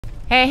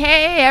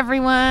Hey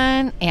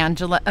everyone,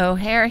 Angela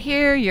O'Hare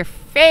here, your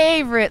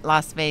favorite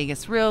Las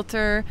Vegas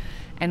realtor,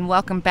 and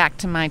welcome back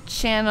to my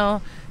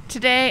channel.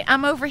 Today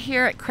I'm over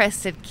here at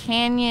Crested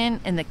Canyon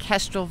in the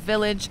Kestrel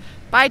Village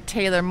by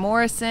Taylor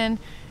Morrison.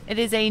 It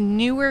is a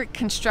newer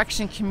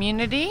construction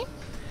community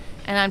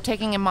and I'm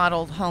taking a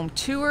model home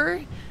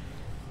tour.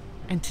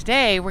 And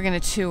today we're going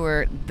to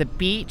tour the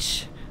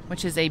Beech,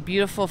 which is a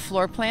beautiful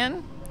floor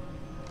plan.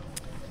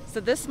 So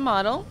this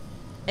model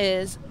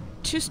is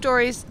 2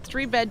 stories,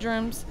 3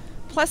 bedrooms,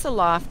 plus a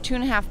loft,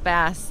 2.5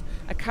 baths,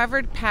 a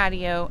covered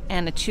patio,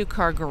 and a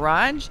 2-car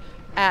garage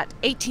at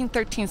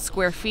 1813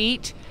 square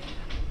feet.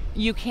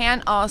 You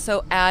can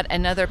also add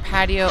another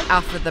patio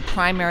off of the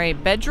primary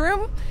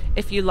bedroom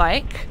if you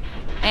like.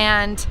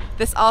 And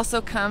this also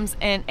comes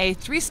in a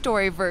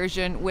 3-story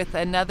version with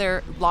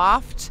another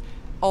loft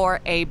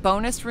or a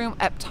bonus room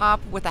up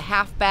top with a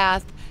half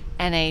bath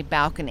and a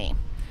balcony.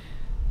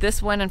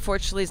 This one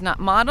unfortunately is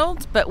not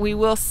modeled, but we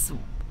will.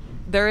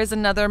 There is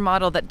another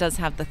model that does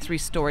have the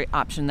 3-story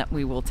option that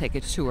we will take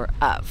a tour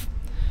of.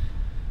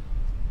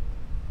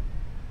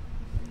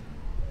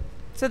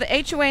 So the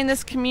HOA in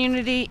this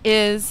community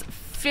is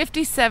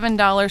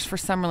 $57 for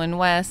Summerlin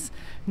West,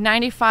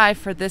 $95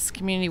 for this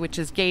community, which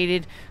is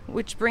gated,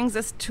 which brings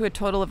us to a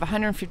total of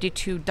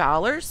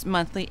 $152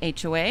 monthly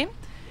HOA.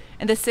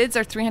 And the SIDs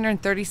are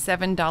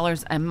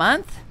 $337 a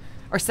month,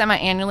 or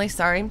semi-annually,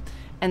 sorry,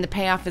 and the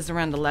payoff is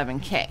around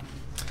 $11K.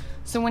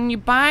 So when you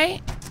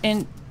buy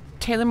in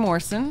Taylor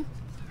Morrison,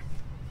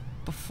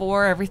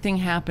 before everything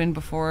happened,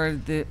 before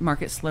the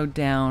market slowed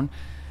down,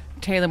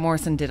 Taylor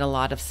Morrison did a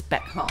lot of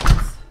spec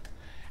homes.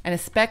 And a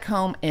spec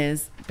home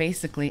is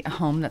basically a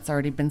home that's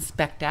already been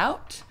spec'd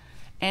out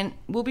and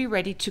will be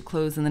ready to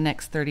close in the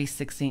next 30,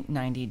 60,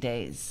 90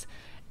 days.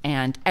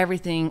 And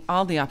everything,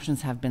 all the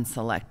options have been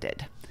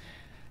selected.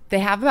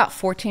 They have about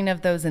 14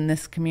 of those in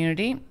this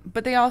community,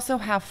 but they also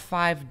have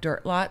 5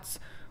 dirt lots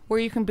where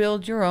you can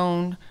build your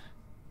own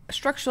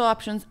structural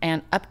options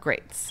and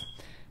upgrades.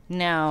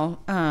 Now,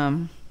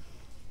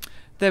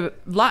 the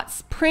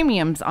lots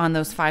premiums on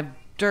those 5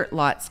 dirt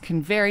lots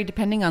can vary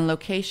depending on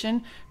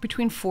location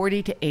between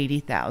 $40,000 to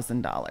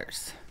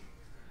 $80,000.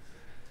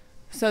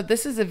 So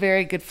this is a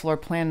very good floor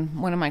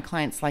plan. One of my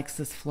clients likes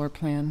this floor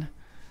plan.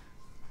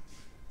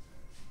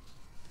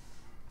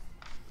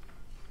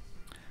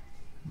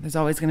 There's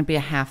always going to be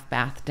a half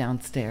bath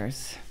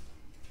downstairs.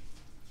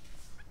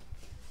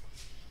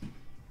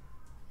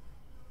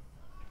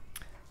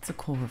 It's a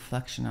cool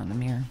reflection on the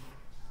mirror.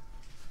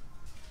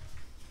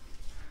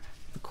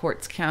 The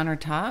quartz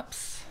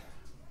countertops.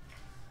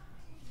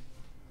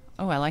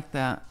 Oh, I like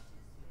that.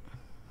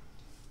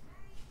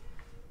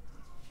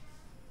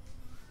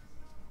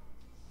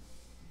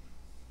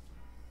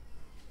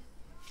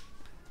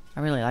 I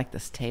really like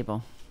this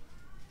table.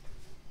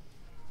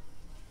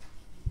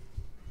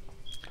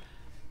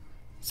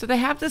 So they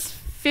have this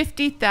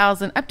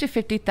 $50,000 up to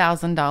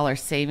 $50,000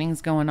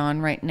 savings going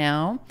on right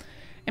now.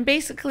 And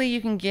basically you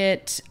can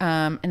get,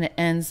 and it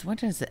ends, when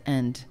does it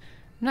end?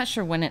 I'm not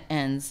sure when it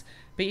ends,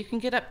 but you can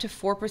get up to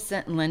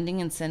 4% lending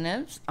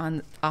incentives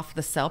off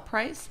the sell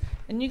price.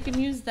 And you can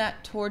use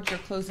that towards your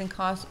closing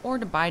costs or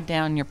to buy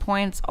down your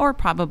points, or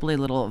probably a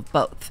little of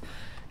both.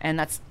 And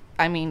that's,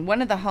 I mean,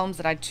 one of the homes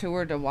that I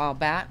toured a while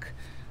back,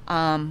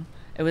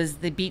 it was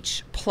the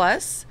Beech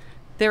Plus.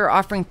 They were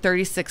offering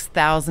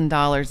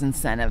 $36,000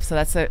 incentive. So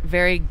that's a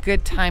very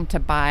good time to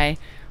buy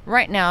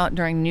right now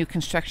during new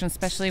construction,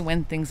 especially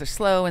when things are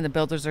slow and the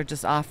builders are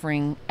just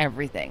offering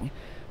everything.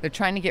 They're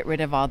trying to get rid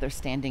of all their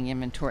standing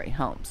inventory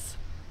homes.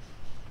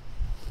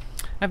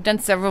 I've done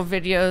several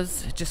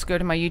videos, just go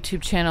to my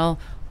YouTube channel,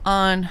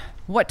 on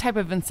what type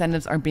of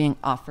incentives are being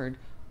offered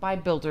by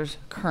builders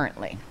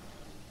currently.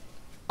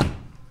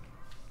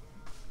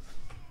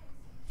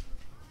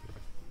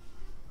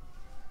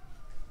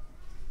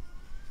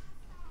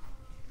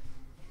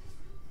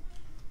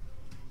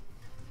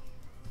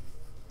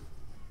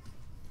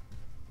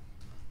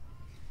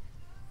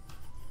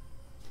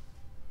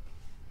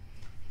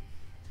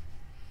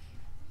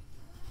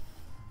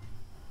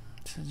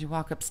 So as you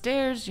walk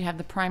upstairs, you have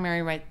the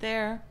primary right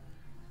there,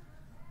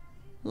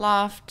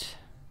 loft,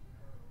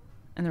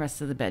 and the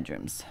rest of the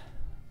bedrooms.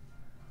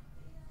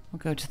 We'll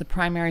go to the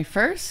primary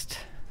first.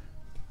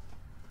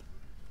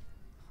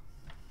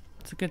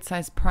 It's a good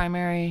sized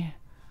primary,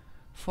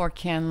 4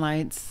 can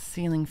lights,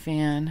 ceiling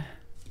fan.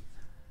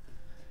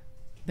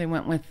 They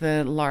went with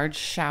the large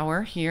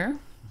shower here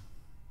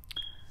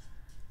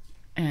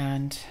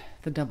and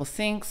the double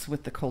sinks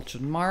with the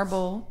cultured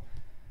marble.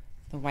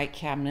 The white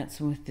cabinets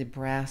with the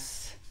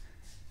brass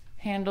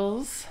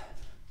handles.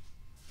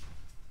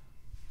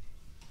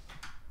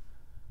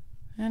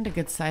 And a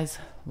good size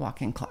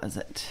walk-in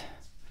closet.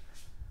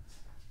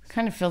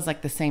 Kind of feels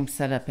like the same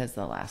setup as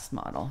the last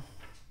model.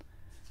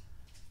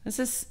 This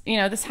is, you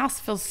know, this house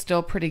feels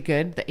still pretty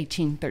good, the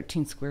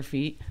 1813 square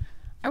feet.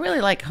 I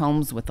really like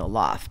homes with a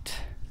loft.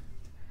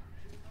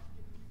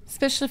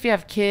 Especially if you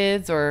have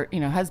kids or, you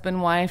know,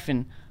 husband, wife,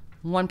 and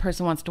one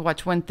person wants to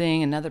watch one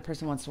thing, another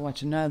person wants to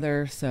watch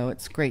another, so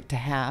it's great to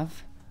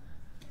have.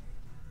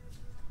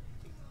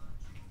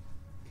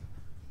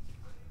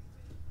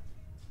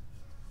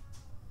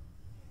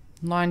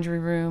 laundry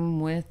room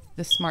with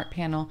the smart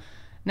panel.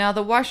 Now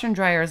the washer and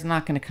dryer is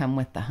not going to come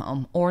with the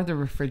home or the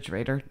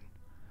refrigerator,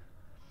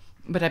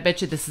 but I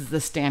bet you this is the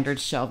standard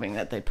shelving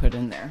that they put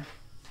in there.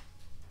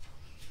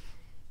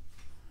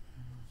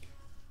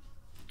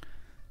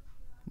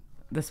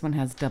 This one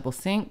has double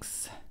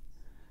sinks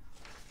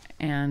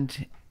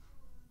and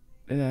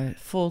a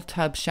full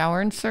tub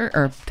shower insert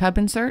or tub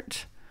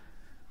insert.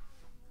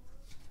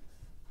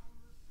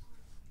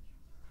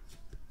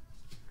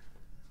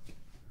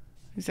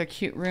 These are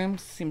cute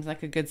rooms. Seems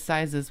like a good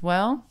size as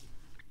well.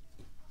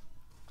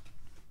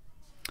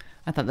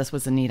 I thought this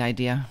was a neat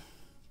idea.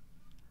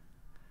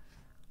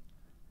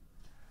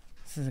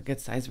 This is a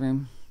good size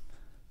room.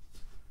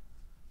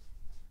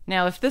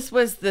 Now, if this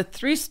was the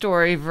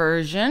 3-story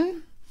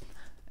version,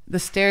 the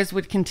stairs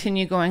would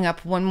continue going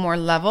up one more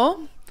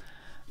level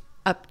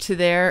up to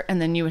there, and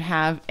then you would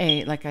have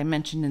a, like I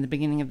mentioned in the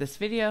beginning of this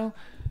video,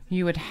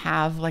 you would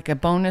have like a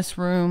bonus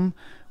room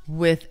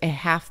with a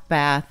half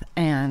bath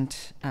and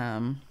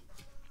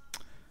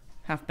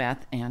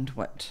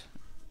what?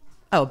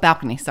 Oh,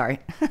 balcony, sorry.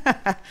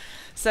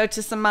 So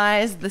to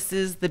surmise, this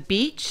is the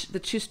Beech,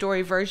 the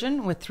 2-story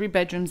version with 3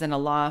 bedrooms and a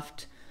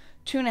loft,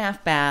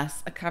 2.5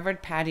 baths, a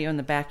covered patio in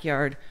the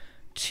backyard,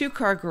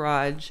 2-car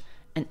garage,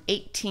 and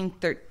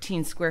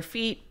 1813 square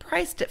feet,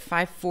 priced at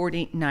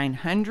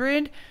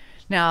 $540,900.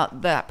 Now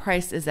that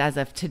price is as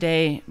of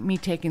today, me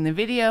taking the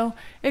video.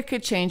 It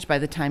could change by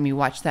the time you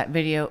watch that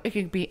video. It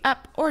could be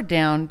up or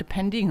down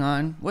depending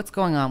on what's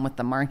going on with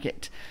the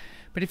market.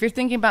 But if you're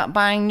thinking about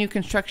buying new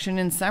construction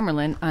in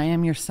Summerlin, I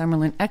am your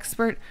Summerlin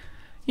expert.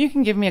 You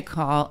can give me a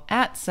call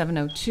at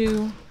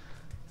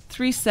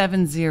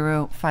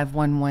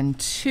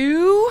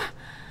 702-370-5112.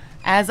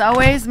 As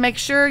always, make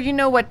sure you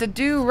know what to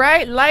do,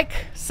 right? Like,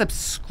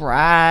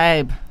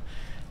 subscribe.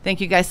 Thank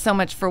you guys so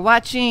much for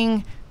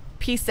watching.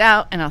 Peace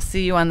out, and I'll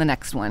see you on the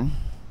next one.